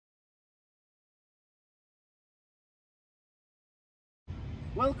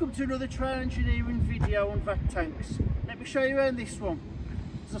Welcome to another trail engineering video on vac tanks. Let me show you around this one.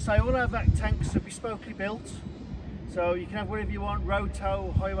 As I say, all our vac tanks are bespokely built, so you can have whatever you want: road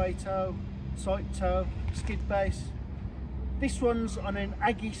tow, highway tow, site tow, skid base. This one's on an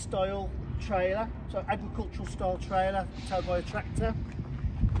Aggie style trailer, so agricultural style trailer towed by a tractor.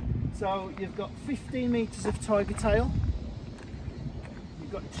 So you've got 15 metres of tiger tail,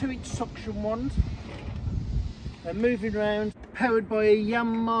 you've got 2-inch suction wand, and moving around, powered by a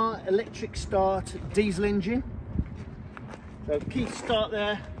Yanmar electric start diesel engine. So key to start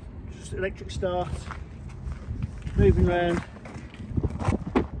there, just electric start, moving around,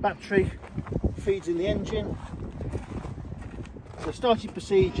 battery feeds in the engine. So starting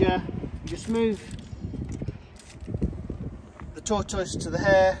procedure, you just move the tortoise to the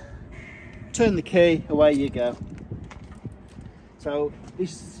hare, turn the key, away you go. So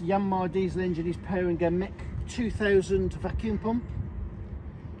this Yanmar diesel engine is powering a MEC 2000 vacuum pump.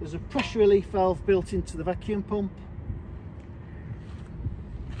 There's a pressure relief valve built into the vacuum pump.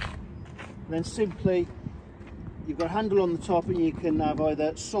 And then simply you've got a handle on the top and you can have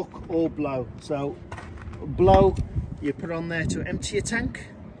either suck or blow. So blow, you put on there to empty your tank,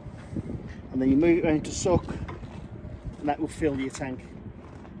 and then you move it around to suck, and that will fill your tank.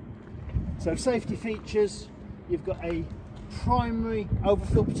 So safety features, you've got a primary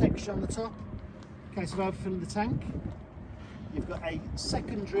overfill protection on the top in case of overfilling the tank. You've got a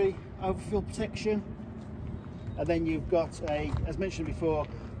secondary overfill protection, and then you've got a, as mentioned before,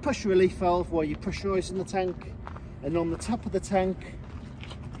 pressure relief valve where you're pressurising the tank, and on the top of the tank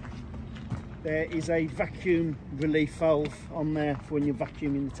there is a vacuum relief valve on there for when you're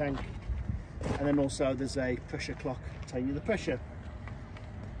vacuuming the tank, and then also there's a pressure clock telling you the pressure.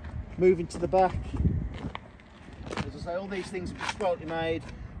 Moving to the back, as I say, all these things are bespokely made.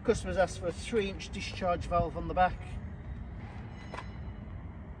 Customers asked for a 3-inch discharge valve on the back. As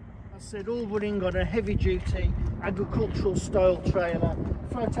I said, all running on a heavy duty agricultural style trailer,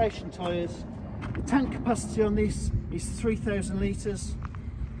 flotation tyres. The tank capacity on this is 3,000 litres.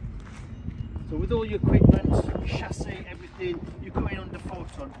 So with all your equipment, chassis, everything, you're coming under 4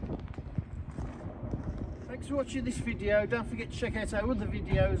 tonne. Thanks for watching this video. Don't forget to check out our other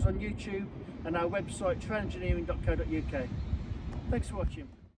videos on YouTube and our website trailengineering.co.uk. Thanks for watching.